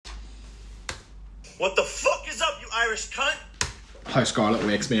What the fuck is up, you Irish cunt? How Scarlett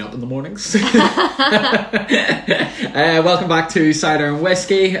wakes me up in the mornings. Welcome back to Cider and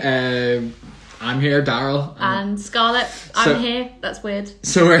Whiskey. I'm here, Daryl. And Scarlett, I'm here. That's weird.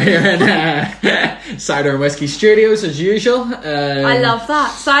 So we're here in Cider and Whiskey Studios as usual. I love that.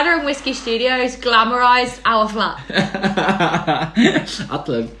 Cider and Whiskey Studios glamorised our flat. at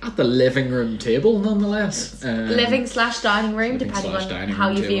the living room table, nonetheless. Living/dining room, depending on how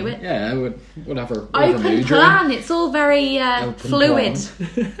you view it. Yeah, whatever. Open plan. It's all very fluid.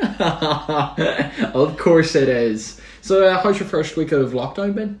 Of course it is. So how's your first week of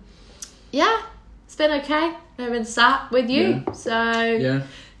lockdown been? Yeah, it's been okay. I've been sat with you. Yeah. So,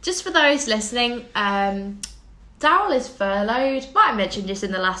 just for those listening, Daryl is furloughed. Might have mentioned this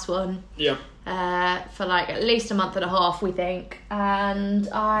in the last one. Yep. For like at least a month and a half, we think. And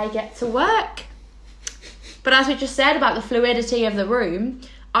I get to work. But as we just said about the fluidity of the room,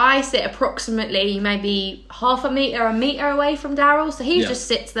 I sit approximately maybe a metre away from Daryl. So he just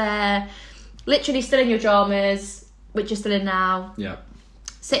sits there, literally still in your pyjamas, which you're still in now. Yeah.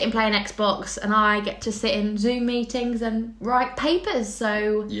 Sitting playing Xbox, and I get to sit in Zoom meetings and write papers.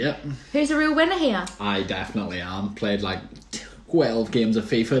 So, who's the real winner here? I definitely am. Played like 12 games of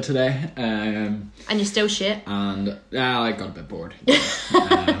FIFA today. And you're still shit. And I got a bit bored.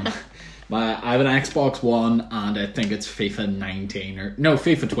 I have an Xbox One, and I think it's FIFA 19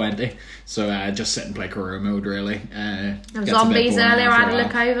 FIFA 20. So I just sit and play career mode, really. Zombies earlier, I had a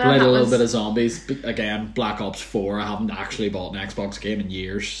look over. Played a little bit of zombies. Again, Black Ops 4. I haven't actually bought an Xbox game in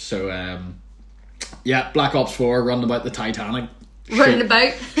years. So, Black Ops 4, running about the Titanic. Running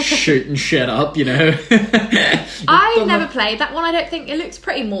about. Shooting shit up, you know. I've never played that one. I don't think it looks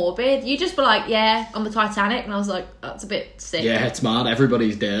pretty morbid. You just be like, on the Titanic, and I was like, that's a bit sick. Yeah, it's mad.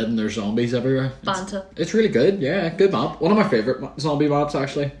 Everybody's dead and there's zombies everywhere. Banter. It's really good. Yeah, good map. One of my favourite zombie maps,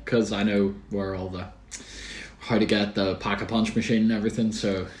 actually, because I know where how to get the pack-a-punch machine and everything.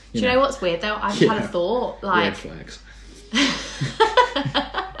 So do you know what's weird though? I've had a thought. Red flags.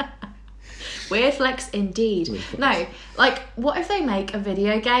 Weird flex indeed. Weird flex. No, what if they make a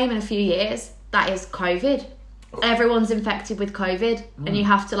video game in a few years that is COVID? Everyone's infected with COVID and you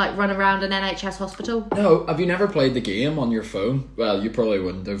have to run around an NHS hospital. No, have you never played the game on your phone? Well, you probably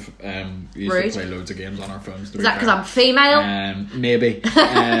wouldn't have. We used to play loads of games on our phones. Is that because I'm female? Maybe.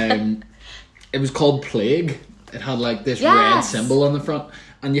 It was called Plague. It had this red symbol on the front,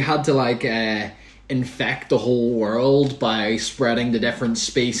 and you had to infect the whole world by spreading to different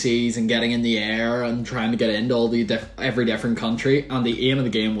species and getting in the air and trying to get into all every different country. And the aim of the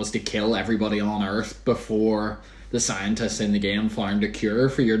game was to kill everybody on Earth before the scientists in the game found a cure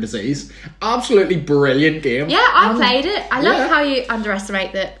for your disease. Absolutely brilliant game. Yeah, I played it. I love how you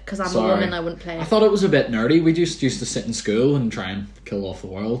underestimate that because I'm a woman. I wouldn't play it. I thought it was a bit nerdy. We just used to sit in school and try and kill off the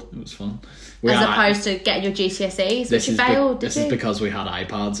world. It was fun. As opposed to getting your GCSEs, which you failed, This is because we had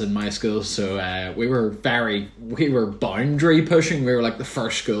iPads in my school, so we were boundary pushing. We were the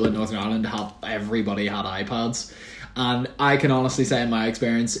first school in Northern Ireland to have everybody had iPads. And I can honestly say in my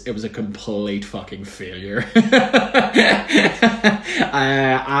experience, it was a complete fucking failure.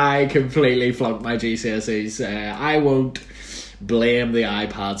 I completely flunked my GCSEs. I won't blame the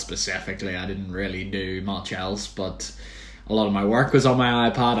iPad specifically. I didn't really do much else, but a lot of my work was on my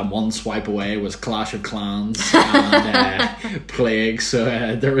iPad, and one swipe away was Clash of Clans and Plague.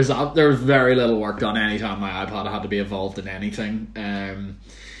 So there was very little work done anytime my iPad had to be involved in anything.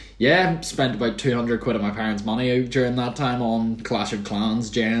 Spent about 200 quid of my parents' money during that time on Clash of Clans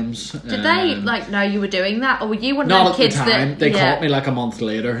gems. Did they know you were doing that, or were you one of those kids that... Not at the time. They caught me a month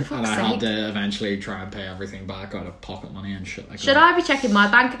later, and I had to eventually try and pay everything back out of pocket money and shit like that. Should I be checking my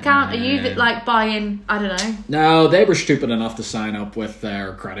bank account? Are you buying, I don't know? No, they were stupid enough to sign up with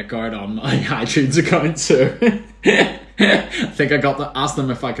their credit card on my iTunes account, so... I think I asked them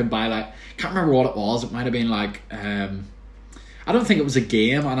if I could buy can't remember what it was. It might have been I don't think it was a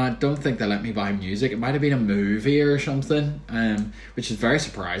game, and I don't think they let me buy music. It might have been a movie or something, which is very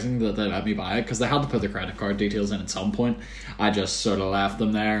surprising that they let me buy it, because they had to put the credit card details in at some point. I just sort of left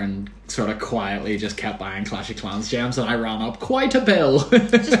them there and sort of quietly just kept buying Clash of Clans gems, and I ran up quite a bill.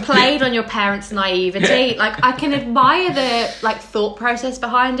 Just played on your parents' naivety. I can admire the thought process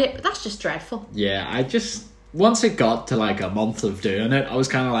behind it, but that's just dreadful. Yeah, once it got to a month of doing it, I was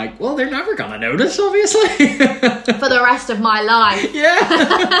kind of well, they're never gonna notice, obviously. For the rest of my life. Yeah.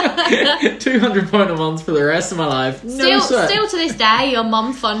 £200 a month for the rest of my life. Still to this day, your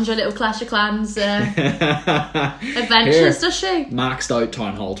mum funds your little Clash of Clans adventures, does she? Maxed out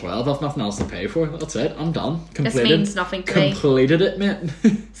Town Hall 12. I've nothing else to pay for. That's it. I'm done. Completed. This means nothing to me. Completed it, mate.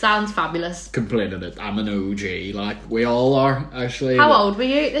 Sounds fabulous. Completed it. I'm an OG. We all are, actually. How old were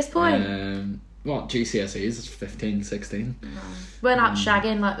you at this point? what, GCSEs? It's 15, 16. We're not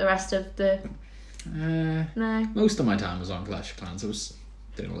shagging like the rest of the... No. Most of my time was on Clash of Clans. I was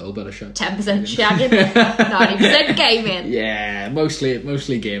doing a little bit of shit. 10% shagging, 90% gaming. Yeah,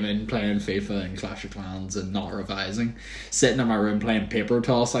 mostly gaming, playing FIFA and Clash of Clans and not revising. Sitting in my room playing Paper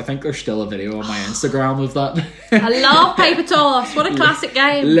Toss. I think there's still a video on my Instagram of that. I love Paper Toss. What a classic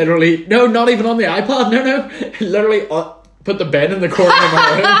game. Literally, no, not even on the iPad. No. Literally, put the bin in the corner of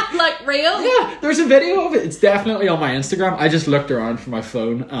my room. Like real? Yeah, there's a video of it. It's definitely on my Instagram. I just looked around for my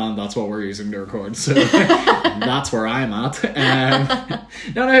phone and that's what we're using to record. So that's where I'm at.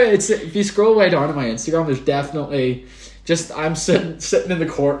 No, it's if you scroll way down to my Instagram, there's definitely just I'm sitting in the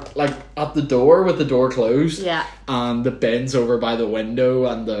court, like at the door with the door closed. Yeah. And the bin's over by the window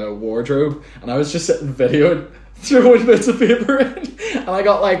and the wardrobe. And I was just sitting videoing, throwing bits of paper in, and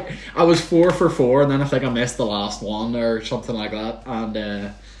I was 4 for 4, and then I think I missed the last one or something like that,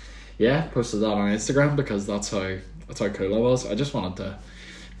 and posted that on Instagram because that's how cool I was. I just wanted to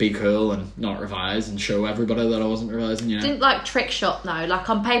be cool and not revise and show everybody that I wasn't revising. Didn't like trick shot though, like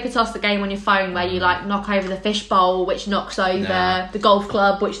on Paper Toss, the game on your phone where you like knock over the fish bowl, which knocks over the golf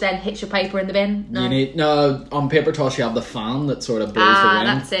club, which then hits your paper in the bin. No, on Paper Toss you have the fan that sort of blows the wind.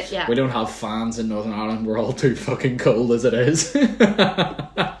 That's it. Yeah, we don't have fans in Northern Ireland. We're all too fucking cold as it is.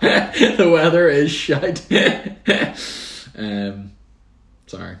 The weather is shite.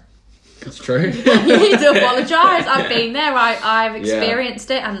 Sorry. That's true. You need to apologise. I've been there. I've experienced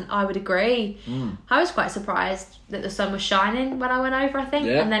it, and I would agree. I was quite surprised that the sun was shining when I went over, I think,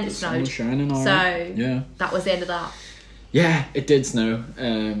 and then it snowed. Was shining all so right. that was the end of that. Yeah, it did snow.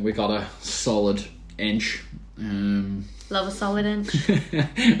 We got a solid inch. Love a solid inch.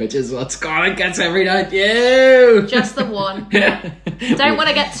 Which is what Scarlett gets every night. You! Just the one. Don't want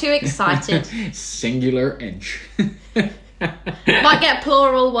to get too excited. Singular inch. Might get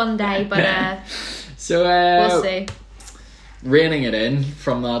plural one day, but so we'll see. Reining it in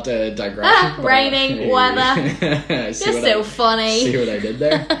from that digression. Raining weather. You're so funny. See what I did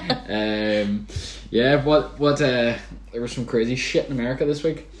there? What there was some crazy shit in America this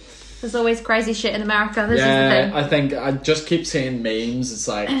week. There's always crazy shit in America. This is the thing. I think I just keep seeing memes. It's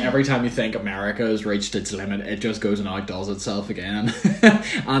like every time you think America has reached its limit, it just goes and outdoes itself again.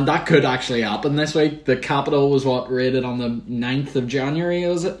 And that could actually happen this week. The Capitol was raided on the 9th of January,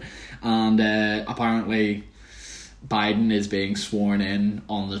 was it? And apparently Biden is being sworn in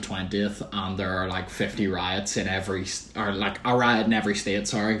on the 20th, and there are like 50 riots in a riot in every state,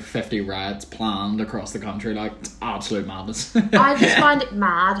 50 riots planned across the country, like it's absolute madness. I just find it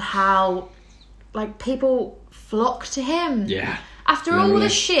mad how like people flock to him. Yeah. After all the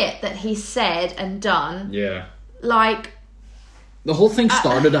shit that he said and done. Yeah. Like the whole thing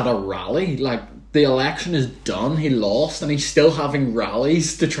started at a rally. Like the election is done, he lost, and he's still having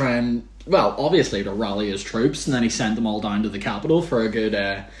rallies to try and obviously to rally his troops, and then he sent them all down to the Capitol for a good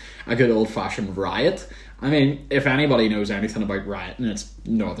old-fashioned riot. I mean, if anybody knows anything about rioting, it's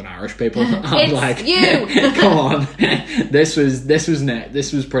Northern Irish people. It's you. Come on, this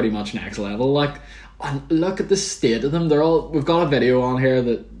was pretty much next level. Like, and look at the state of them. We've got a video on here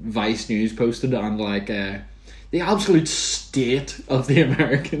that Vice News posted on like the absolute state of the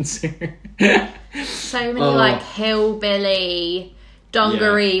Americans here. So many like hillbilly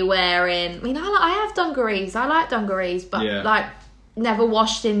dungaree wearing. I mean, I have dungarees. I like dungarees, but like never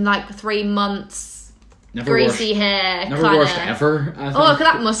washed in like 3 months. Greasy hair. Never washed ever. I think. Oh, look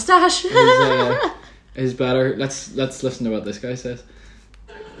at that mustache. Is better. Let's listen to what this guy says.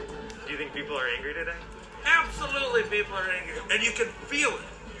 Do you think people are angry today? Absolutely, people are angry, and you can feel it.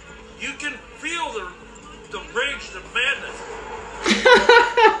 You can feel the rage, the madness.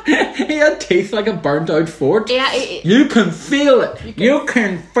 He had teeth like a burnt out fort. Yeah, you can feel it. You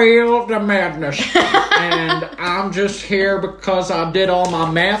can feel the madness. And I'm just here because I did all my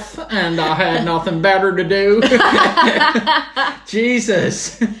meth and I had nothing better to do.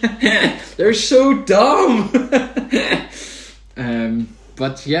 Jesus. They're so dumb.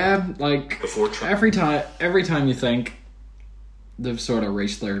 But yeah, like every time you think they've sort of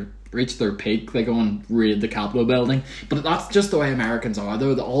reached their peak, they go and raid the Capitol building. But that's just the way Americans are,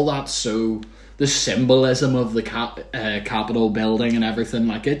 though. All that's so the symbolism of the Capitol building and everything,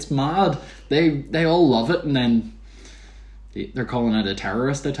 like it's mad. They all love it, and then they're calling it a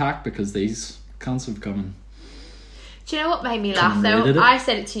terrorist attack because these cunts have come and. Do you know what made me laugh though? I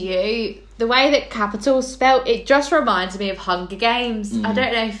said it to you. The way that Capitol's spelled, it just reminds me of Hunger Games. I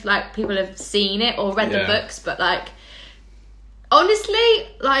don't know if like people have seen it or read the books, but like. Honestly,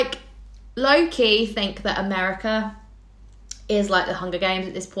 like, low-key think that America is like the Hunger Games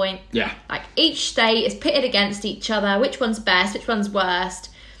at this point. Yeah. Like, each state is pitted against each other. Which one's best? Which one's worst?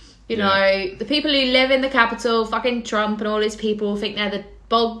 You know, the people who live in the capital, fucking Trump and all his people, think they're the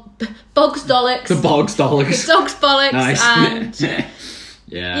Bogs Dollocks. The Bogs Dollocks. The Dogs Bollocks. Nice. And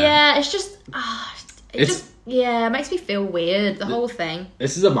yeah, it's just, it makes me feel weird, the whole thing.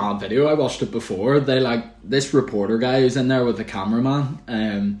 This is a mad video. I watched it before. They this reporter guy who's in there with the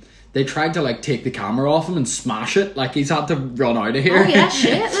cameraman. They tried to take the camera off him and smash it. He's had to run out of here. Oh yeah,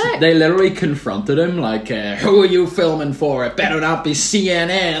 shit, look. They literally confronted him who are you filming for? It better not be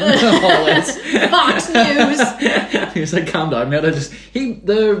CNN. All this. Fox News. He was like, calm down, mate.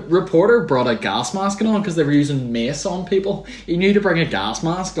 The reporter brought a gas mask on because they were using mace on people. He knew to bring a gas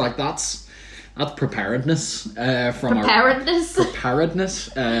mask. That's preparedness from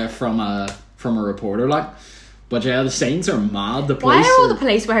a reporter. But yeah, the scenes are mad. The police. Why are all the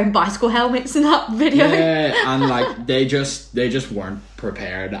police wearing bicycle helmets in that video? Yeah, and they just weren't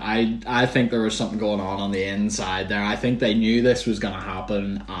prepared. I think there was something going on the inside there. I think they knew this was going to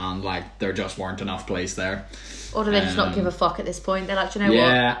happen, and there just weren't enough police there. Or do they just not give a fuck at this point? They're like, you know what?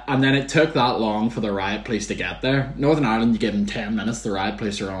 Yeah, and then it took that long for the riot police to get there. Northern Ireland, you give them 10 minutes, the riot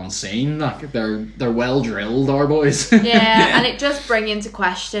police are on scene. They're well drilled, our boys. Yeah, and it does bring into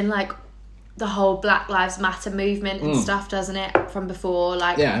question the whole Black Lives Matter movement and stuff, doesn't it? From before,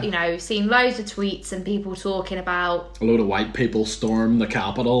 seen loads of tweets and people talking about a load of white people storm the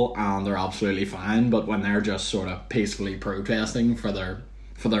Capitol and they're absolutely fine, but when they're just sort of peacefully protesting for their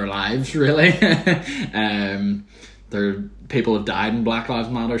lives, really, people have died in Black Lives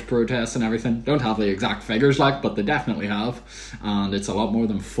Matter's protests and everything. Don't have the exact figures, but they definitely have, and it's a lot more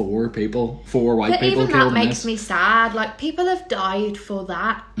than 4 white people killed. But even that makes me sad. People have died for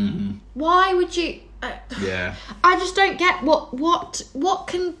that. Mm-hmm. Why would you? Yeah. I just don't get what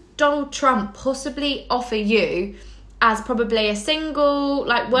can Donald Trump possibly offer you as probably a single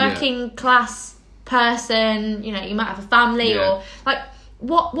working class person. You might have a family or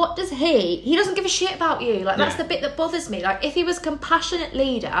What does he doesn't give a shit about you. That's the bit that bothers me. If he was a compassionate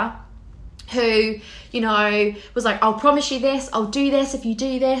leader who, was I'll promise you this, I'll do this if you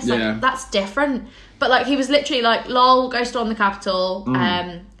do this, that's different. But he was literally lol, go storm the Capitol,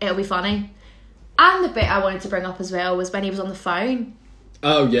 it'll be funny. And the bit I wanted to bring up as well was when he was on the phone.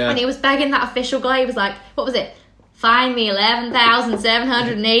 Oh yeah. And he was begging that official guy, he was what was it? Find me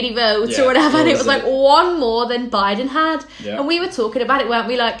 11,780 votes or whatever, and it was one more than Biden had. Yeah. And we were talking about it, weren't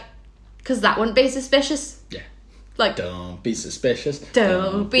we? Because that wouldn't be suspicious. Yeah. Don't be suspicious.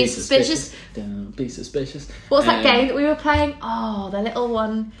 Don't be suspicious. Don't be suspicious. What's that game that we were playing? Oh, the little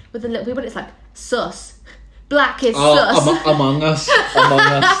one with the little people. It's sus. Black is sus. Among Us.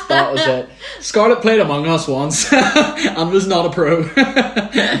 That was it. Scarlett played Among Us once and was not a pro.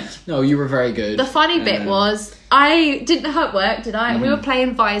 No, you were very good. The funny bit was, I didn't know how it worked, did I? And we were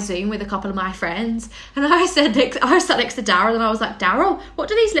playing via Zoom with a couple of my friends, and I was sat next to Daryl, and I was like, Daryl, what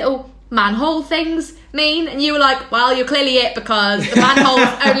do these little manhole things mean? And you were like, well, you're clearly it, because the manholes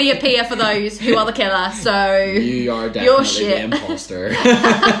only appear for those who are the killer, so you are definitely the imposter.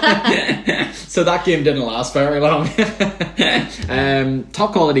 So that game didn't last very long.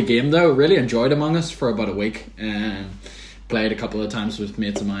 Top quality game though. Really enjoyed Among Us for about a week. Played a couple of times with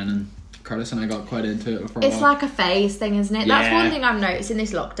mates of mine, and Curtis and I got quite into it for a while. It's like a phase thing, isn't it? Yeah. That's one thing I've noticed in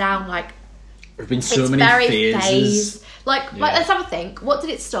this lockdown. There's been so many phases. Let's have a think. What did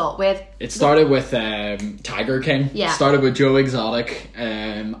it start with? It started with Tiger King. Yeah. Started with Joe Exotic,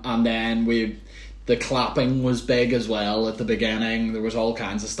 and then the clapping was big as well at the beginning. There was all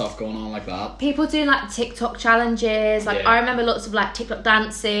kinds of stuff going on like that. People doing TikTok challenges. I remember lots of TikTok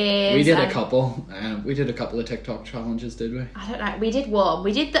dances. We did a couple. We did a couple of TikTok challenges, did we? I don't know. We did one.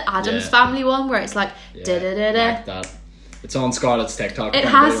 We did the Addams Family one where it's like that. It's on Scarlett's TikTok. It if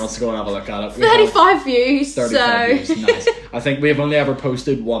anybody wants to go and have a look at it. 35 views. 35 views. Nice. I think we've only ever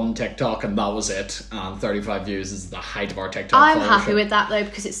posted one TikTok and that was it. And 35 views is the height of our TikTok. I'm happy with that though,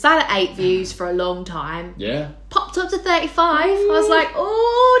 because it sat at 8 views for a long time. Yeah. Popped up to 35. Ooh. I was like,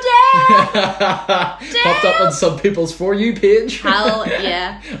 oh damn. Popped up on some people's For You page. Hell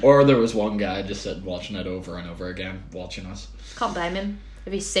yeah. Or there was one guy just sitting watching it over and over again, watching us. Can't blame him.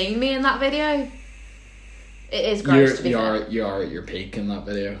 Have you seen me in that video? It is gross to be fair. You are at your peak in that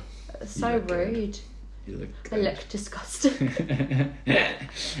video. So rude. You look good. I look disgusting.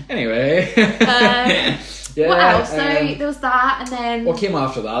 Anyway. What else? So there was that, and then what came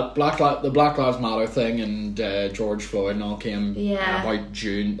after that? The Black Lives Matter thing and George Floyd and all came about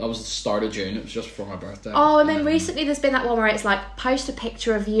June. That was the start of June. It was just before my birthday. Oh, and then recently there's been that one where it's post a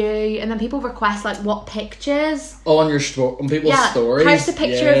picture of you, and then people request what pictures. Oh, on your on people's stories. Post a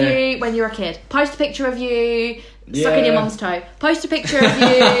picture of you when you're a kid. Post a picture of you sucking your mum's toe. Post a picture of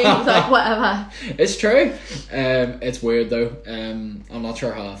you, like whatever. It's true. It's weird though. I'm not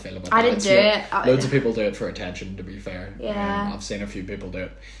sure how I feel about that. I didn't do it. Loads of people do it for attention, to be fair. Yeah. I've seen a few people do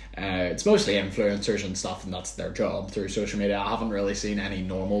it. It's mostly influencers and stuff, and that's their job through social media. I haven't really seen any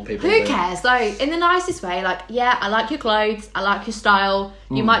normal people do Who it. cares though? In the nicest way, like, yeah, I like your clothes, I like your style.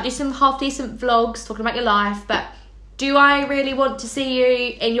 You might do some half decent vlogs talking about your life, but do I really want to see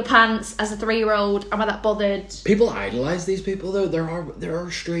you in your pants as a 3-year-old? Am I that bothered? People idolize these people though. There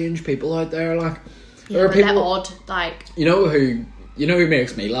are strange people out there. Like Yeah, there are but people. they're odd. Like, You know who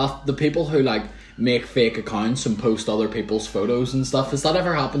makes me laugh? The people who like make fake accounts and post other people's photos and stuff. Has that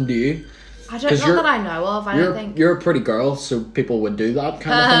ever happened to you? I don't 'Cause know that I know of. I don't think. You're a pretty girl, so people would do that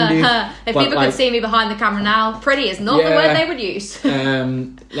kind of thing to you. If But, people like, could see me behind the camera now, pretty is not the Yeah. word they would use.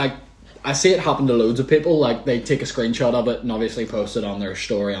 like I see it happen to loads of people. Like they take a screenshot of it and obviously post it on their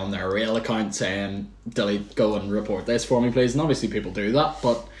story on their real account saying, "Delete, go and report this for me, please." And obviously people do that,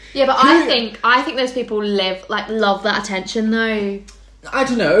 but Yeah, but I think those people love that attention though. I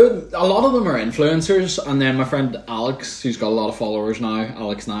don't know. A lot of them are influencers, and then my friend Alex, who's got a lot of followers now,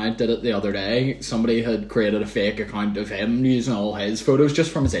 Alex Nye, did it the other day. Somebody had created a fake account of him using all his photos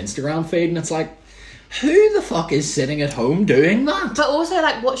just from his Instagram feed, and it's like, who the fuck is sitting at home doing that? But also,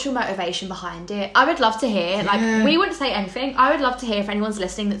 like, what's your motivation behind it? I would love to hear. Like, Yeah. we wouldn't say anything. I would love to hear if anyone's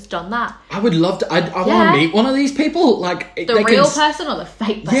listening that's done that. I would love to. I Yeah. want to meet one of these people. Like The real person or the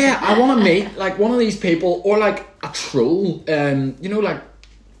fake person? Yeah, I want to meet like one of these people, or like a troll. You know, like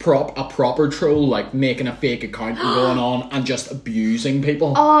a proper troll, like making a fake account and going on and just abusing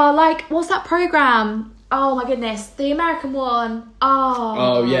people. Oh, like, what's that program? Oh my goodness, the American one.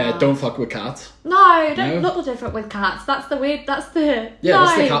 Oh yeah, don't fuck with cats. No, don't No? look different with cats. That's the weird. That's the Yeah, no.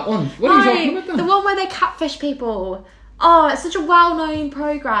 that's the cat one. What are you talking about then? The one where they catfish people. Oh, it's such a well-known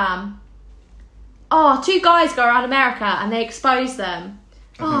program. Oh, 2 guys go around America and they expose them.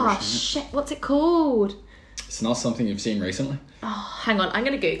 never Oh seen shit, what's it called? It's not something you've seen recently. Oh, hang on, I'm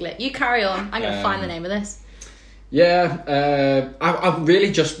gonna Google it. You carry on. I'm gonna find the name of this. Yeah,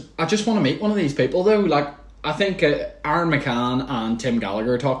 I just want to meet one of these people though. Like I think Aaron McCann and Tim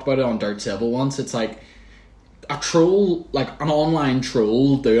Gallagher talked about it on Dirt Civil once. It's like a troll, like an online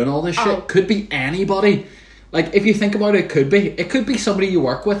troll doing all this shit could be anybody. Like if you think about it, it could be somebody you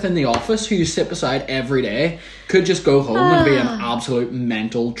work with in the office who you sit beside every day. Could just go home and be an absolute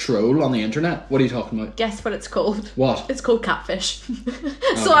mental troll on the internet. What are you talking about? Guess what it's called? What? It's called Catfish.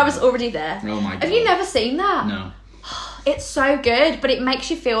 So I was already there. Oh my God. Have you never seen that? No. It's so good, but it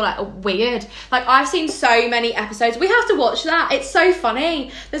makes you feel like weird. Like I've seen so many episodes. We have to watch that. It's so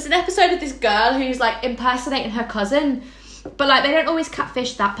funny. There's an episode of this girl who's like impersonating her cousin, but like they don't always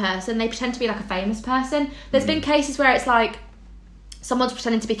catfish that person. They pretend to be like a famous person. There's been cases where it's like someone's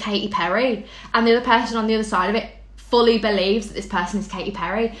pretending to be Katy Perry, and the other person on the other side of it fully believes that this person is Katy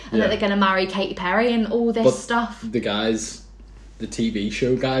Perry and that they're going to marry Katy Perry and all this stuff. The TV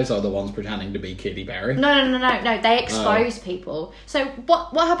show guys are the ones pretending to be Katy Perry. No. They expose people. So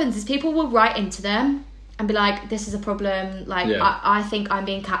what happens is people will write into them and be like, this is a problem. Like, I think I'm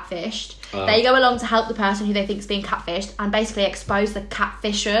being catfished. They go along to help the person who they think is being catfished and basically expose the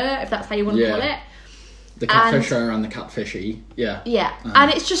catfisher, if that's how you want to call it. The catfisher and the catfishy. Yeah. Yeah.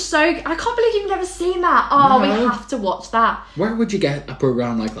 And it's just so... I can't believe you've never seen that. Oh, No. we have to watch that. Where would you get a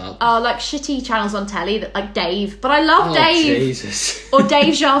program like that? Oh, like shitty channels on telly that like Dave. But I love Dave. Jesus. Or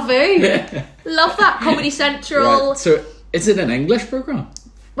Dave Jarvu. Love that. Comedy Central. Right. So, is it an English program?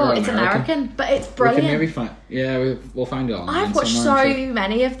 Well, Or it's American, but it's We brilliant. can maybe find. Yeah, we'll find it online. I've watched somewhere, I'm so sure.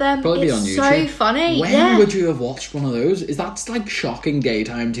 many of them. Probably It's on so YouTube. funny. When Yeah. would you have watched one of those? Is that like shocking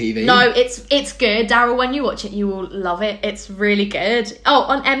daytime TV? No, it's good, Daryl. When you watch it, you will love it. It's really good. Oh,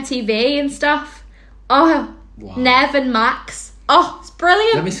 on MTV and stuff. Oh, Wow. Nev and Max. Oh, it's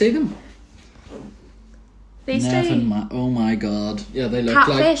brilliant. Let me see them. These Nev two. and oh my god. Yeah, they look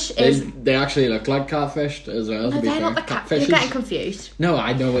Catfish like is- they actually look like catfish as well. No, to be they're fair. not the cat. You're Catfishes. getting confused. No,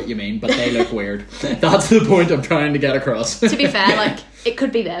 I know what you mean, but they look weird. That's the point I'm trying to get across. To be fair, like it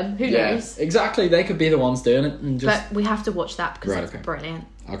could be them. Who yeah, knows? exactly. They could be the ones doing it, and just But we have to watch that because Right, it's okay. brilliant.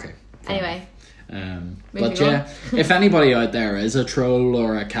 okay. fair Anyway, But Moving yeah, if anybody out there is a troll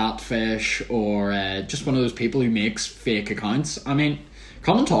or a catfish or just one of those people who makes fake accounts, I mean,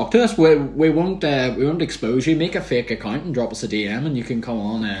 come and talk to us. We won't expose you. Make a fake account and drop us a DM, and you can come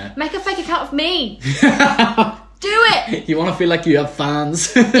on. make a fake account of me. Do it. You want to feel like you have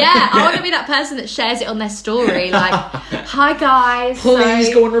fans? Yeah, I want to be that person that shares it on their story. Like, hi guys. Please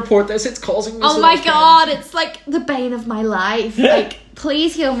so- go and report this. It's causing me Oh so my much god, it's like the bane of my life. Like,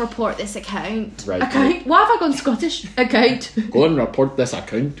 please go and report this account. Right. Account? Why have I gone Scottish? Account. Go and report this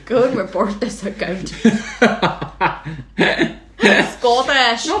account. Go and report this account. Scottish.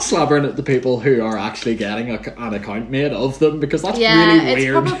 Not slabbering at the people who are actually getting an account made of them, because that's Yeah, really it's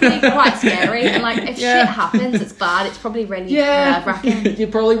weird. probably quite scary. And like, if shit happens, it's bad. It's probably really nerve-wracking. You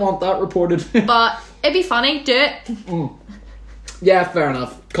probably want that reported. But it'd be funny. Do it. Yeah, fair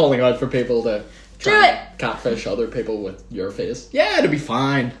enough. Calling out for people to try Do and it. catfish other people with your face. Yeah, it'll be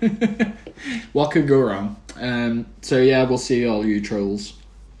fine. What could go wrong? So yeah, we'll see all you trolls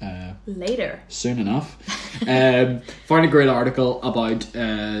Later. soon enough. Found a great article about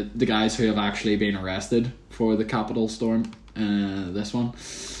the guys who have actually been arrested for the Capitol storm. This one.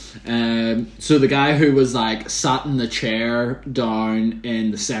 So the guy who was like sat in the chair down in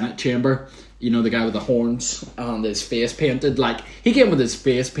the Senate chamber, you know, the guy with the horns and his face painted, like he came with his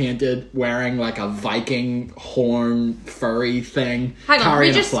face painted, wearing like a Viking horn furry thing, Hang on,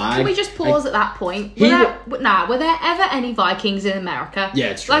 carrying a flag. can we just pause at that point? He Were there ever any Vikings in America? Yeah,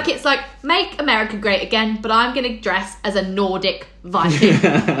 it's true. Like, it's like, make America great again, but I'm going to dress as a Nordic Viking.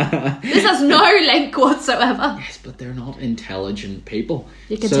 This has no link whatsoever. Yes, but they're not intelligent people.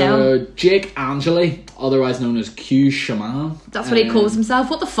 You can tell. Jake Angeli, otherwise known as Q Shaman. That's what he calls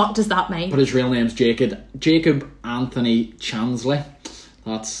himself. What the fuck does that mean? But his real name's Jacob Anthony Chansley.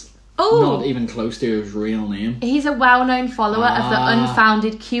 That's Oh. not even close to his real name. He's a well-known follower of the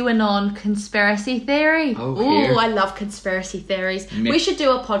unfounded QAnon conspiracy theory. Oh, Ooh, here. I love conspiracy theories. We should do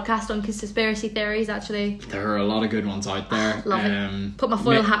a podcast on conspiracy theories, actually. There are a lot of good ones out there. Love it. Put my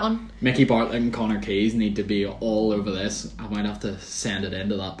foil hat on. Mickey Bartlett and Connor Keys need to be all over this. I might have to send it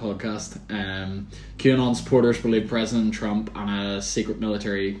into that podcast. QAnon supporters believe President Trump and a secret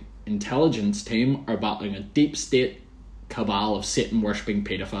military intelligence team are battling a deep state cabal of Satan worshipping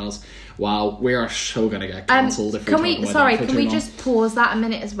pedophiles. Wow, we are so gonna get cancelled if we talk about that for can we just pause that a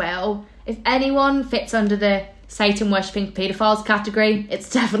minute as well? If anyone fits under the Satan worshipping pedophiles category, it's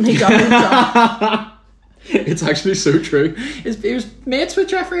definitely Donald Trump. It's actually so true. He was mates with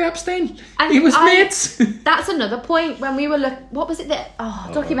Jeffrey Epstein. And He was mates. That's another point. When we were what was it that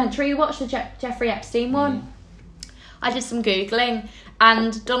documentary you watched, the Jeffrey Epstein one? I did some Googling,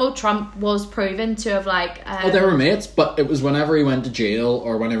 and Donald Trump was proven to have They were mates, but it was whenever he went to jail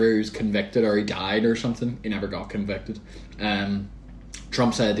or whenever he was convicted or he died or something. He never got convicted.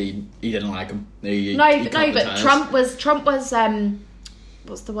 Trump said he didn't like him. But Trump was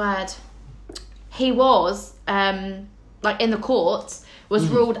what's the word? He was in the courts was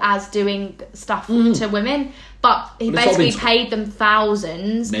ruled as doing stuff to women, but he basically paid them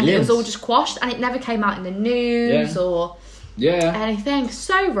thousands, and it was all just quashed, and it never came out in the news or anything.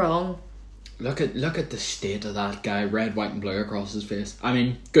 So wrong. Look at the state of that guy, red, white, and blue across his face. I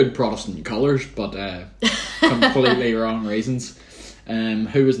mean, good Protestant colours, but completely wrong reasons.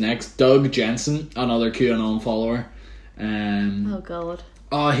 Who was next? Doug Jensen, another QAnon follower. Oh God.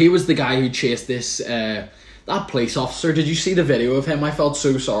 Oh, he was the guy who chased this that police officer. Did you see the video of him? I felt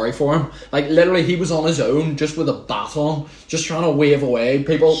so sorry for him. Like, literally, he was on his own, just with a baton, just trying to wave away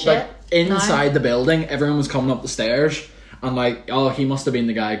people. Shit. Like, inside the building, everyone was coming up the stairs, and he must have been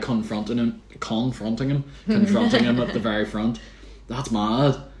the guy confronting him at the very front. That's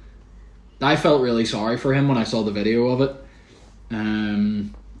mad. I felt really sorry for him when I saw the video of it.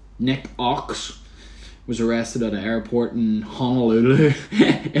 Nick Ox was arrested at an airport in Honolulu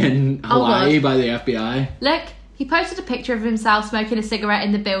in Hawaii by the FBI. Look, he posted a picture of himself smoking a cigarette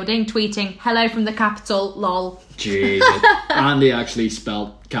in the building, tweeting, "Hello from the Capitol, lol." Jesus. And he actually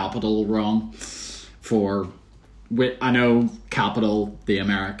spelt capital wrong I know capital, the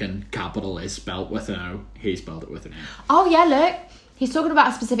American capital, is spelt with an O. He spelled it with an A. Oh yeah, look. He's talking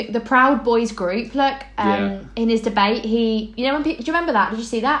about the Proud Boys group. Look, in his debate, do you remember that? Did you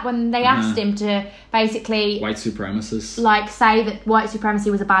see that when they asked him to basically white supremacists, say that white supremacy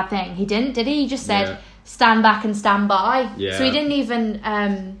was a bad thing? He didn't, did he? He just said stand back and stand by. Yeah. So he didn't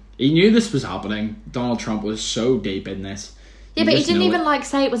even. He knew this was happening. Donald Trump was so deep in this. Yeah, but he didn't even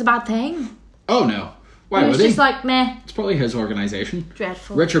say it was a bad thing. Oh no! Why it was would just he? Meh. It's probably his organisation.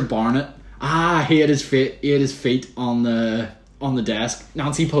 Dreadful. Richard Barnett. He had his feet on the desk.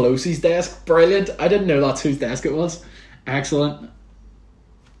 Nancy Pelosi's desk. Brilliant. I didn't know that's whose desk it was. Excellent.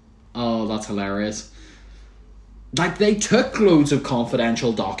 Oh, that's hilarious. Like, they took loads of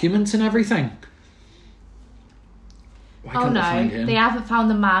confidential documents and everything. Why can't they find him? They haven't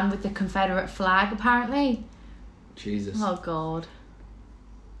found the man with the Confederate flag, apparently. Jesus. Oh, God.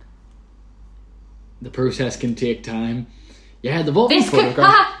 The process can take time. Yeah, the voting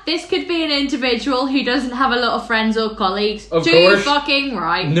photograph. This could be an individual who doesn't have a lot of friends or colleagues. Of Too course. fucking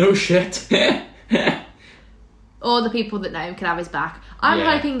right. No shit. All the people that know him can have his back. I'm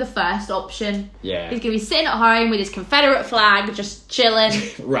Yeah. hoping the first option. Yeah. He's going to be sitting at home with his Confederate flag, just chilling.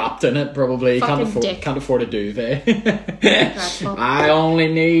 Wrapped in it, probably. Fucking dick. Can't afford a duvet. Dreadful. I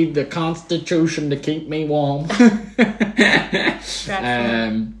only need the Constitution to keep me warm.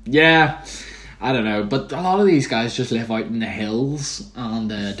 Yeah, I don't know, but a lot of these guys just live out in the hills and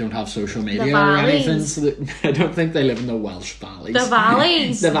don't have social media or anything, so that, I don't think they live in the Welsh valleys. The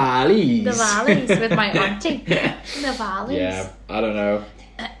valleys. The valleys. The valleys with my auntie. The valleys. Yeah, I don't know.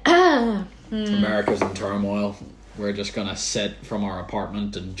 America's in turmoil. We're just gonna sit from our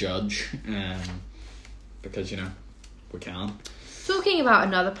apartment and judge, because we can. Talking about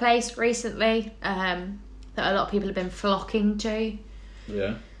another place recently that a lot of people have been flocking to.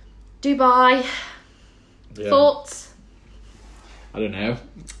 Yeah. Dubai. Yeah. Thoughts? I don't know.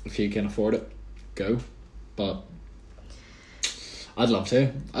 If you can afford it, go. But I'd love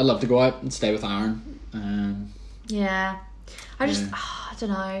to. I'd love to go out and stay with Aaron. Yeah. I don't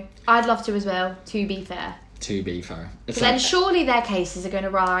know. I'd love to as well, to be fair. To be fair. But then surely their cases are going to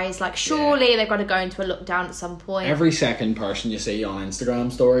rise. Like, surely they've got to go into a lockdown at some point. Every second person you see on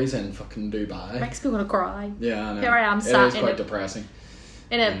Instagram stories in fucking Dubai. Makes me want to cry. Yeah, I know. Here I am sat It is quite depressing.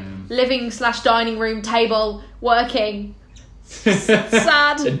 In a living/dining room table, working.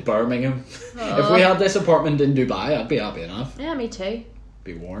 Sad. In Birmingham. If we had this apartment in Dubai, I'd be happy enough. Yeah, me too.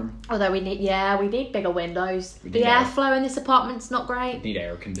 Be warm. Although we need bigger windows. We The need airflow in this apartment's not great. Need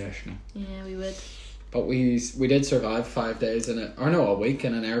air conditioning. Yeah, we would. But we did survive 5 days in it, or no, a week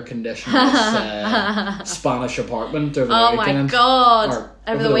in an air conditioned Spanish apartment over the weekend. Oh my god! Or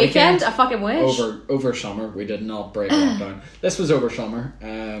Over the weekend? I fucking wish. Over summer, we did not break lockdown. This was over summer. We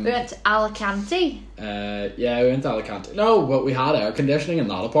went to Alicante. Yeah, we went to Alicante. No, but we had air conditioning in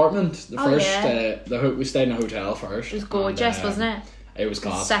that apartment. We stayed in a hotel first. It was gorgeous, wasn't it? It was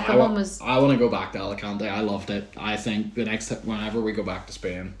class. The second one was... I want to go back to Alicante. I loved it. I think whenever we go back to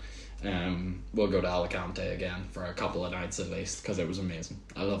Spain, we'll go to Alicante again for a couple of nights at least, because it was amazing.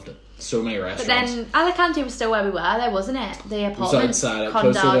 I loved it. So many But restaurants. then Alicante was still where we were, though, wasn't it? The It was apartment. outside,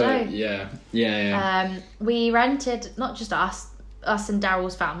 closer Condado. to yeah. We rented, not just us and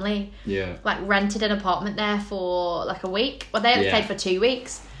Daryl's family, Yeah. like rented an apartment there for like a week. Well, they stayed for 2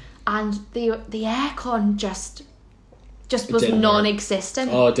 weeks, and the aircon just was didn't work. non-existent.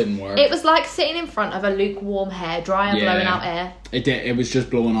 Oh, it didn't work. It was like sitting in front of a lukewarm hairdryer blowing out air. It was just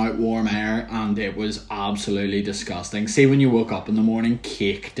blowing out warm air, and it was absolutely disgusting. See, when you woke up in the morning,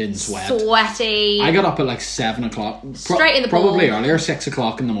 caked in sweat. Sweaty. I got up at like 7 o'clock. Straight in the Probably ball. earlier, 6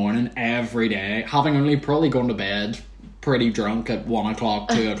 o'clock in the morning, every day. Having only probably gone to bed pretty drunk at 1 o'clock,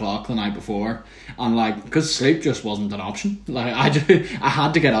 2 o'clock the night before. And like, because sleep just wasn't an option. Like, I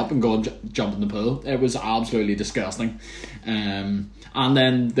had to get up and go and jump in the pool. It was absolutely disgusting. And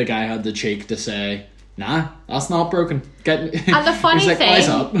then the guy had the cheek to say, nah, that's not broken. And the funny like, thing "Wise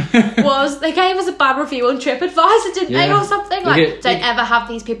up." was they gave us a bad review on TripAdvisor, didn't they, Yeah. or something? Like, don't ever have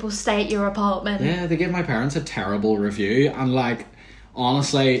these people stay at your apartment. Yeah, they gave my parents a terrible review, and like,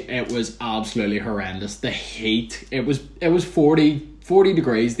 honestly, it was absolutely horrendous. The heat, it was 40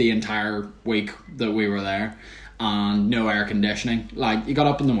 degrees the entire week that we were there, and no air conditioning. Like, you got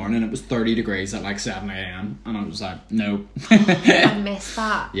up in the morning, it was 30 degrees at like 7 a.m, and I was like, no. I miss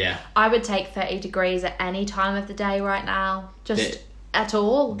that. Yeah. I would take 30 degrees at any time of the day right now. At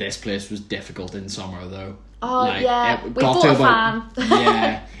all. This place was difficult in summer though. Oh, Like, yeah. it We got bought to a about- fan.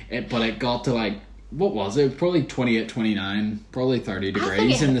 Yeah, but it got to like, what was it? Probably 28, 29, probably 30 think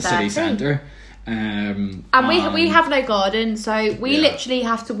degrees it in the hit city 30. centre. And we have no garden, so we literally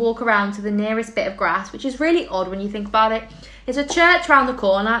have to walk around to the nearest bit of grass, which is really odd when you think about it. It's a church round the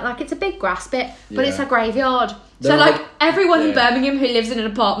corner, like it's a big grass bit, but it's a graveyard. So like everyone in Birmingham who lives in an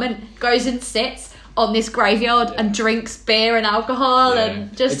apartment goes and sits on this graveyard and drinks beer and alcohol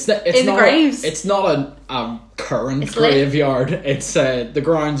and just in the graves. It's not a current It's lit. graveyard. It's the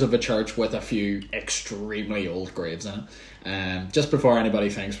grounds of a church with a few extremely old graves in it. Just before anybody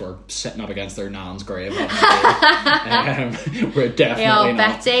thinks we're sitting up against their nan's grave, we're definitely not.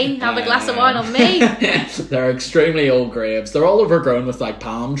 Betty, have a glass of wine on me. They're extremely old graves. They're all overgrown with like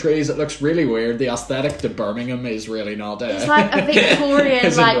palm trees. It looks really weird. The aesthetic to Birmingham is really not. It's like a Victorian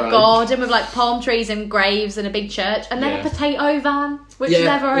isn't like right. garden with like palm trees and graves and a big church, and then a potato van which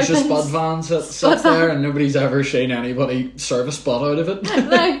never there's opens. a spud van sits there, and nobody's ever seen anybody serve a spud out of it.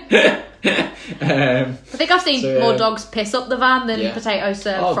 No. I think I've seen So, more dogs piss up the van than potatoes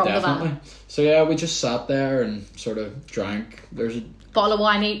served from definitely. the van. So yeah, we just sat there and sort of drank. There's a Bottle of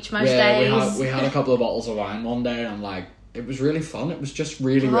wine each most days. we had a couple of bottles of wine one day, and like it was really fun. It was just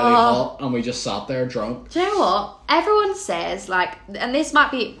really hot, and we just sat there drunk. Do you know what? Everyone says, like, and this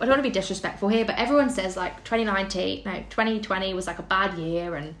might be, I don't want to be disrespectful here, but everyone says, like, 2020 was, like, a bad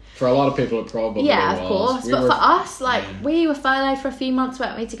year, and... For a lot of people, it probably was. Yeah, of course. But for us, like, we were furloughed for a few months,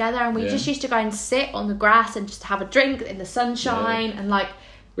 weren't we, together, and we just used to go and sit on the grass and just have a drink in the sunshine, and, like...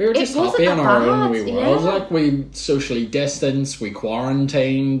 We were just happy in our own wee world. Like, we socially distanced, we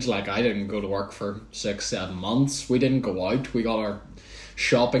quarantined. Like, I didn't go to work for 6-7 months. We didn't go out. We got our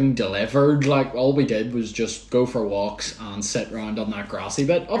shopping delivered. Like, all we did was just go for walks and sit around on that grassy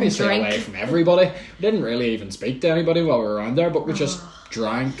bit. Obviously away from everybody. We didn't really even speak to anybody while we were around there, but we just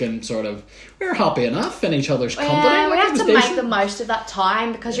drank and sort of... We were happy enough in each other's company. Yeah, we like, have to make the most of that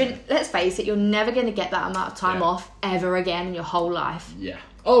time, because let's face it, you're never going to get that amount of time off ever again in your whole life. Yeah.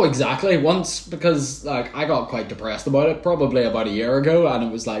 Oh, exactly. Once, because, like, I got quite depressed about it probably about a year ago, and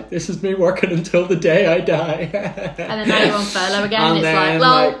it was like, this is me working until the day I die. And then now you're on furlough again, and it's then,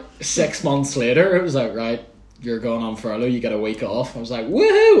 like, 6 months later, it was like, right, you're going on furlough, you get a week off. I was like,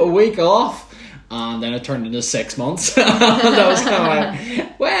 woohoo, a week off. And then it turned into 6 months. And I was kind of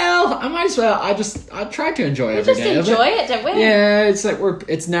like, well, I might as well. I tried to enjoy every day of it. We just enjoy it, don't we? Yeah, it's like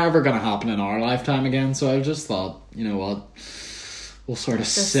it's never going to happen in our lifetime again. So I just thought, you know what? We'll sort of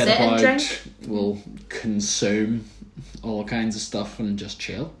sit about, we'll consume all kinds of stuff and just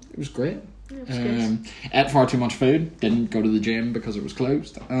chill. It was great. Ate far too much food, didn't go to the gym because it was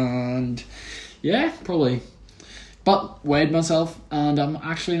closed, and yeah, probably. But weighed myself, and I'm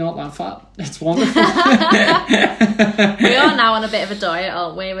actually not that fat. It's wonderful. We are now on a bit of a diet,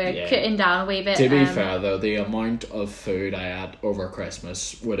 aren't we? We're cutting down a wee bit. To be fair, though, the amount of food I ate over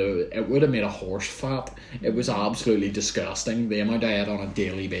Christmas would have made a horse fat. It was absolutely disgusting. The amount I ate on a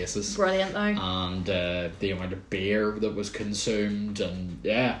daily basis. Brilliant, though. And the amount of beer that was consumed, and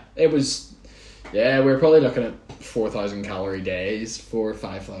it was. Yeah, we were probably looking at 4,000 calorie days, 4,000 or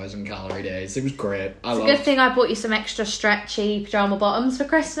 5,000 calorie days. It was great. It's a good thing I bought you some extra stretchy pyjama bottoms for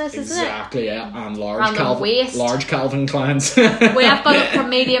Christmas, isn't it? Exactly, yeah. And large Calvin Kleins. We have gone up from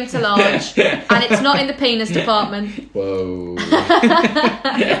medium to large, and it's not in the penis department. Whoa.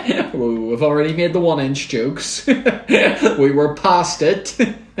 Whoa, we've already made the 1-inch jokes. We were past it.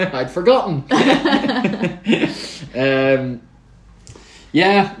 I'd forgotten.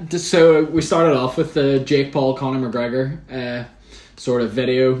 Yeah, so we started off with the Jake Paul Conor McGregor sort of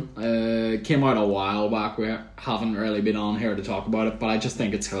video. Came out a while back. We haven't really been on here to talk about it, but I just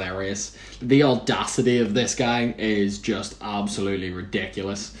think it's hilarious. The audacity of this guy is just absolutely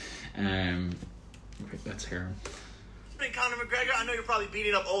ridiculous. Let's hear him. Conor McGregor, I know you're probably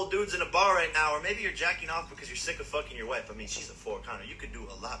beating up old dudes in a bar right now, or maybe you're jacking off because you're sick of fucking your wife. I mean, she's a 4, Conor. You could do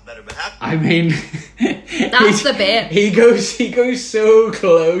a lot better, but I mean, that's the bit. He goes so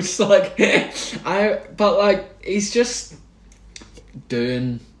close, like he's just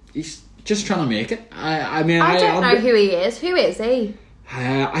trying to make it. I don't know who he is. Who is he?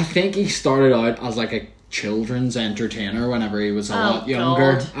 I think he started out as like a children's entertainer whenever he was a lot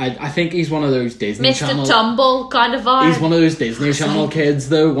younger. I think he's one of those Disney Channel... Mr. Tumble kind of vibe. He's one of those Disney Channel kids,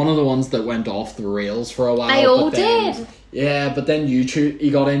 though. One of the ones that went off the rails for a while. They all did. Yeah, but then YouTube... He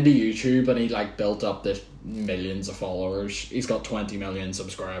got into YouTube and he, like, built up this millions of followers. He's got 20 million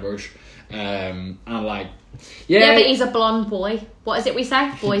subscribers. And, like... Yeah, but he's a blonde boy. What is it we say?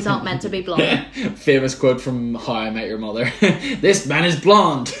 Boys aren't meant to be blonde. Famous quote from How I Met Your Mother. This man is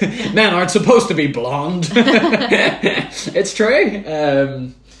blonde. Men aren't supposed to be blonde. It's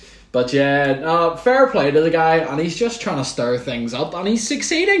true. But yeah, fair play to the guy, and he's just trying to stir things up, and he's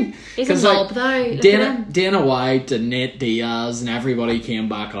succeeding. He's a knob, though. Dana White and Nate Diaz and everybody came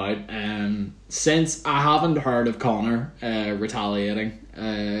back out. Since I haven't heard of Conor retaliating.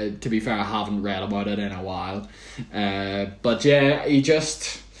 To be fair, I haven't read about it in a while. But yeah, he's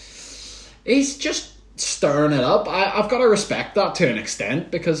just stirring it up. I've got to respect that to an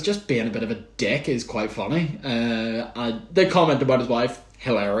extent, because just being a bit of a dick is quite funny. The comment about his wife,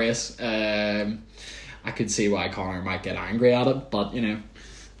 hilarious. I could see why Conor might get angry at it, but you know.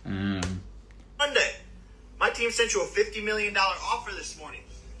 Monday, my team sent you a $50 million offer this morning.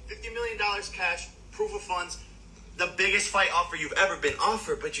 $50 million cash, proof of funds. The biggest fight offer you've ever been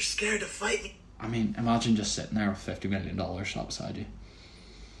offered, but you're scared to fight me. I mean, imagine just sitting there with $50 million sat beside you.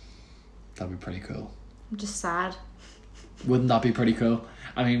 That'd be pretty cool. I'm just sad. Wouldn't that be pretty cool?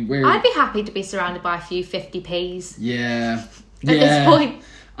 I mean, I'd be happy to be surrounded by a few 50p's. Yeah. At this point.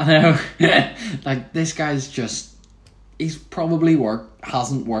 I know. Like, this guy's just... He's probably worked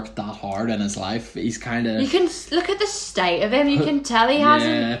hasn't worked that hard in his life. He's kind of... You can look at the state of him. You can tell he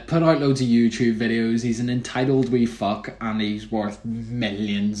hasn't. Yeah, put out loads of YouTube videos. He's an entitled wee fuck, and he's worth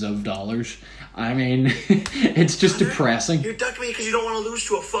millions of dollars. I mean, it's just depressing. You're ducking me because you don't want to lose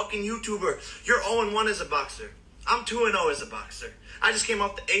to a fucking YouTuber. You're 0-1 as a boxer. I'm 2-0 as a boxer. I just came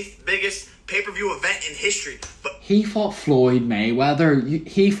off the 8th biggest pay-per-view event in history. But he fought Floyd Mayweather.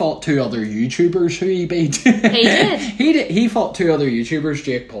 He fought 2 other YouTubers who he beat. He did. He fought 2 other YouTubers,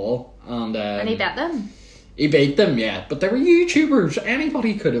 Jake Paul, and he beat them. He beat them, yeah, but they were YouTubers.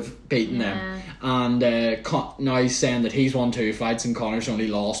 Anybody could have beaten them. And now he's saying that he's won 2 fights and Conor's only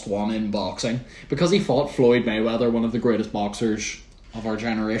lost 1 in boxing because he fought Floyd Mayweather, one of the greatest boxers of our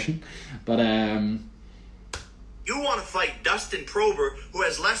generation. But you want to fight Dustin Prober, who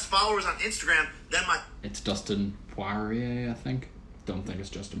has less followers on Instagram than my... It's Dustin Poirier, I think. Don't think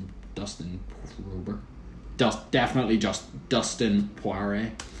it's Dustin Prober. Definitely just Dustin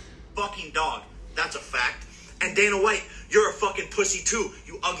Poirier. Fucking dog. That's a fact. And Dana White, you're a fucking pussy too.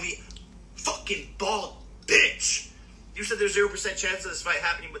 You ugly fucking bald bitch. You said there's 0% chance of this fight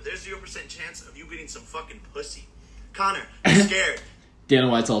happening, but there's 0% chance of you getting some fucking pussy. Conor, I'm scared. Dana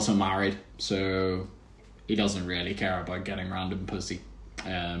White's also married, so... he doesn't really care about getting random pussy.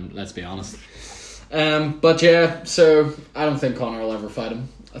 Let's be honest. But yeah, so I don't think Conor will ever fight him.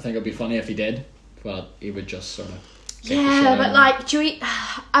 I think it'd be funny if he did, but he would just sort of... Yeah, but like,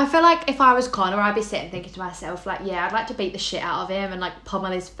 I feel like if I was Conor, I'd be sitting thinking to myself, like, yeah, I'd like to beat the shit out of him and like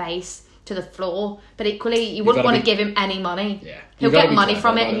pummel his face to the floor. But equally, you wouldn't want to give him any money. Yeah, he'll get money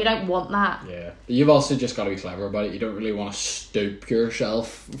from it, and you don't want that. Yeah, but you've also just got to be clever about it. You don't really want to stoop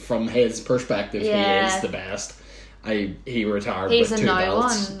yourself. From his perspective, Yeah. He is the best. He retired He's with a 2 no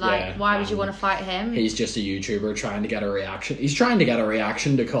belts. one. Like, why would you want to fight him? He's just a YouTuber trying to get a reaction. He's trying to get a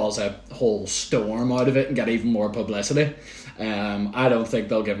reaction to cause a whole storm out of it and get even more publicity. I don't think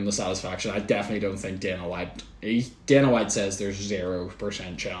they'll give him the satisfaction. I definitely don't think Dana White says there's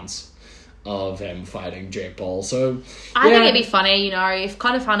 0% chance of him fighting Jake Paul. So I think it'd be funny, if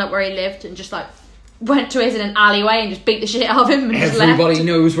Conor found out where he lived and just like went to his in an alleyway and just beat the shit out of him and just left. Everybody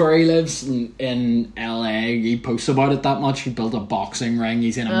knows where he lives in LA. He posts about it that much. He built a boxing ring.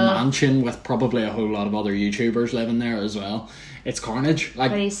 He's in a mansion with probably a whole lot of other YouTubers living there as well. It's carnage.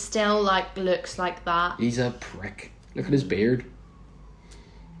 Like, but he still like looks like that. He's a prick. Look at his beard.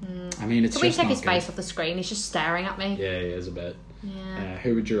 I mean, it's Can we just take not his good. face off the screen? He's just staring at me. Yeah, he is a bit. Yeah.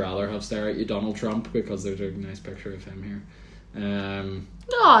 Who would you rather have stare at you? Donald Trump, because there's a nice picture of him here.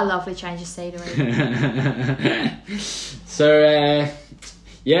 Oh, lovely change of scenery. So,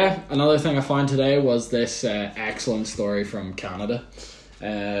 another thing I found today was this excellent story from Canada.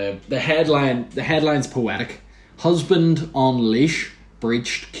 The headline's poetic. Husband on leash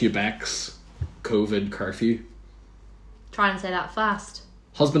breached Quebec's COVID curfew. Try and say that fast.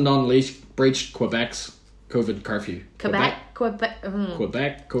 Husband on leash breached Quebec's COVID curfew. Quebec. Quebec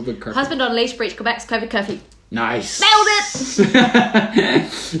COVID curfew. Husband on leash breached Quebec's COVID curfew. Nice. Nailed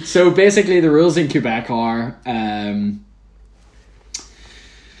it! So basically the rules in Quebec are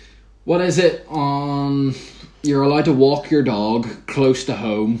what is it on you're allowed to walk your dog close to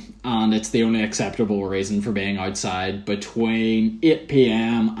home, and it's the only acceptable reason for being outside between 8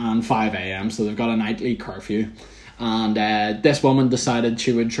 p.m. and 5 a.m. So they've got a nightly curfew. And this woman decided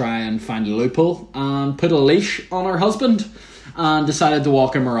she would try and find a loophole and put a leash on her husband and decided to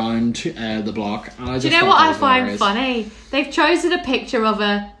walk him around the block. And I just Do you know what I find funny? They've chosen a picture of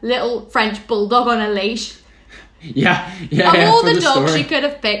a little French bulldog on a leash. Yeah. Of all the dogs story. she could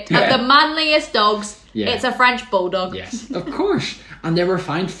have picked, of the manliest dogs, it's a French bulldog. Yes, of course. And they were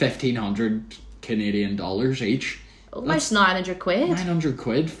fined 1,500 Canadian dollars each. Almost 900 quid. 900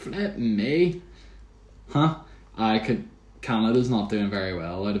 quid? Flip me. Huh? Canada's not doing very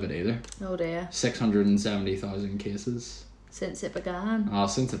well out of it either. Oh dear. 670,000 cases. Since it began. Oh,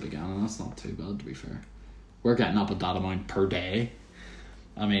 since it began, that's not too bad to be fair. We're getting up at that amount per day.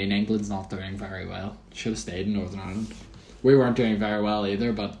 I mean, England's not doing very well. Should have stayed in Northern Ireland. We weren't doing very well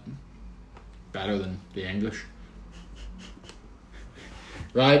either, but better than the English.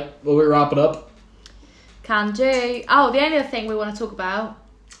 Right, will we wrap it up? Can do. Oh, the only other thing we want to talk about.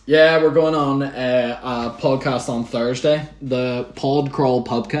 Yeah, we're going on a podcast on Thursday, the Pod Crawl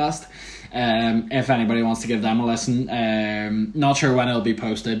podcast. If anybody wants to give them a listen. Not sure when it'll be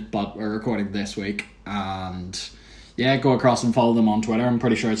posted, but we're recording this week. And yeah, go across and follow them on Twitter. I'm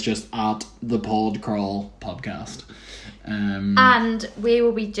pretty sure it's just at the Pod Crawl podcast. And we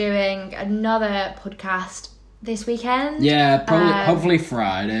will be doing another podcast this weekend. Yeah, probably. Hopefully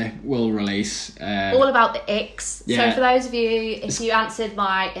Friday we'll release. All about the icks. Yeah. So for those of you, if you answered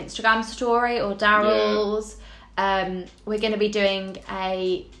my Instagram story or Daryl's, we're going to be doing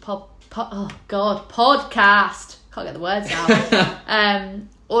a podcast. Can't get the words out.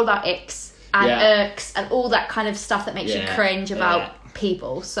 All about icks and irks and all that kind of stuff that makes you cringe about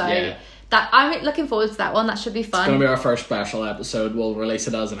people. So that I'm looking forward to that one. That should be fun. It's going to be our first special episode. We'll release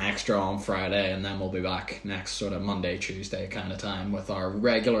it as an extra on Friday, and then we'll be back next sort of Monday, Tuesday kind of time with our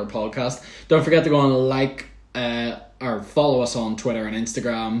regular podcast. Don't forget to go and like or follow us on Twitter and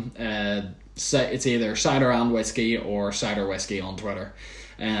Instagram. It's either Cider and Whiskey or Cider Whiskey on Twitter.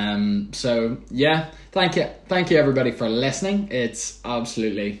 So yeah, thank you everybody for listening. It's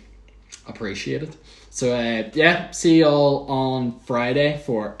absolutely appreciated. So see you all on Friday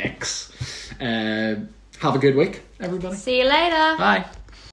for X. Have a good week, everybody. See you later. Bye.